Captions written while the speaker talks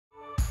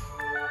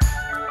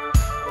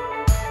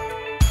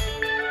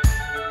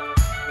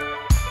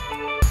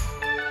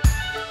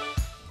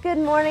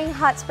Good morning,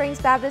 Hot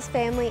Springs Baptist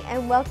family,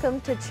 and welcome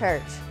to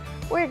church.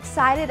 We're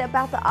excited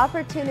about the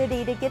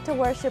opportunity to get to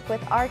worship with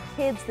our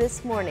kids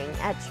this morning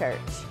at church.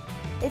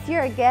 If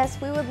you're a guest,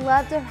 we would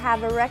love to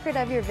have a record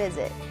of your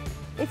visit.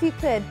 If you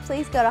could,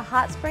 please go to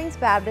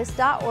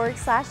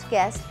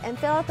hotspringsbaptist.org/guest and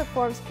fill out the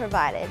forms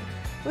provided.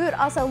 We would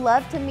also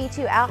love to meet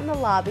you out in the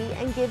lobby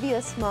and give you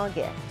a small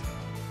gift.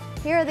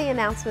 Here are the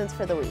announcements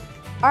for the week.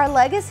 Our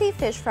Legacy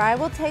Fish Fry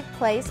will take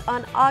place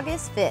on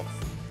August 5th.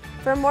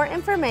 For more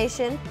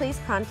information, please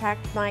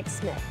contact Mike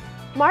Smith.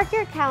 Mark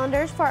your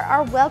calendars for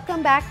our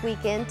Welcome Back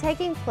weekend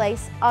taking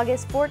place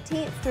August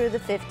 14th through the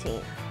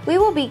 15th. We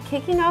will be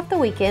kicking off the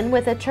weekend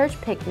with a church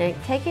picnic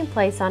taking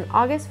place on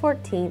August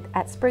 14th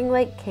at Spring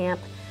Lake Camp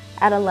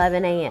at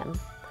 11 a.m.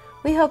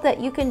 We hope that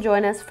you can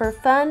join us for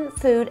fun,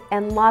 food,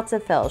 and lots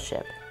of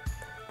fellowship.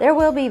 There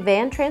will be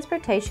van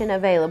transportation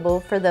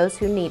available for those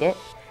who need it,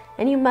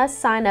 and you must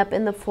sign up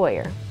in the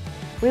foyer.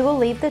 We will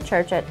leave the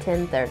church at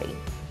 10:30.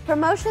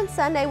 Promotion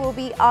Sunday will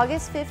be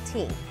August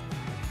 15th.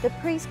 The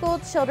preschool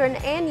children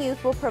and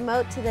youth will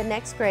promote to the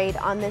next grade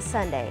on this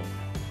Sunday.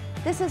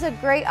 This is a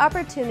great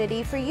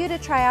opportunity for you to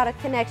try out a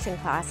connection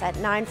class at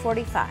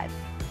 9:45.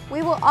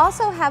 We will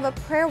also have a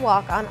prayer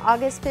walk on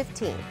August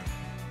 15th.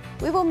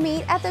 We will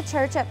meet at the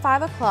church at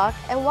 5 o'clock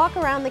and walk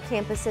around the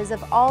campuses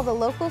of all the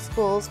local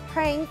schools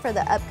praying for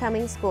the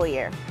upcoming school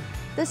year.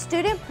 The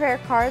student prayer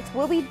cards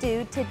will be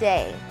due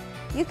today.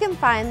 You can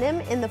find them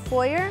in the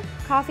foyer,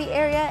 coffee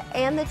area,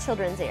 and the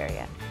children's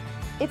area.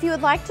 If you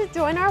would like to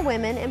join our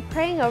women in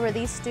praying over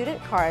these student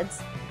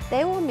cards,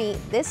 they will meet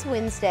this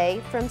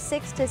Wednesday from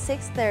 6 to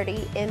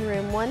 6:30 in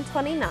room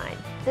 129.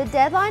 The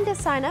deadline to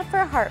sign up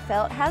for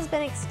Heartfelt has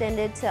been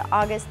extended to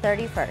August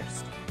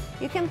 31st.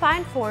 You can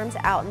find forms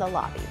out in the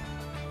lobby.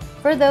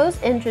 For those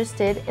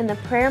interested in the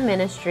prayer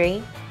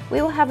ministry, we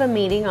will have a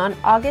meeting on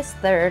August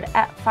 3rd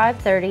at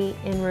 5:30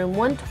 in room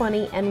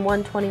 120 and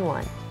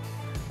 121.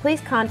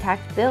 Please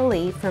contact Bill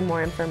Lee for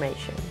more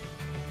information.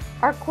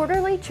 Our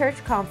quarterly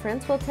church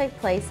conference will take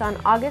place on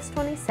August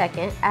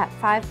 22nd at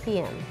 5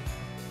 p.m.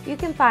 You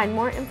can find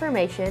more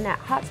information at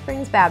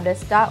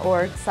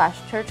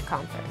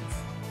hotspringsbaptist.org/churchconference.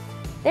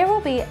 There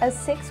will be a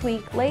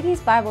 6-week ladies'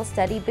 Bible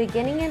study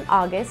beginning in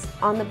August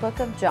on the book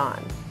of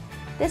John.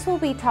 This will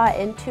be taught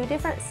in 2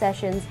 different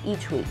sessions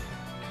each week.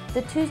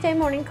 The Tuesday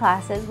morning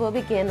classes will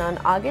begin on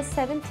August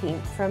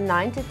 17th from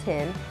 9 to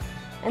 10,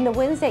 and the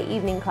Wednesday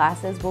evening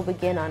classes will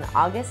begin on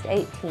August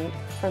 18th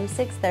from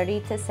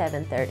 6:30 to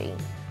 7:30.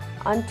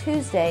 On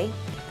Tuesday,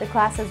 the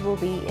classes will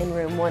be in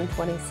room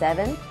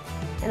 127,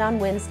 and on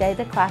Wednesday,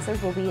 the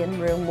classes will be in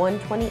room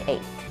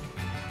 128.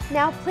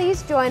 Now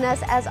please join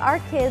us as our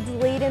kids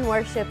lead in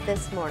worship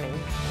this morning.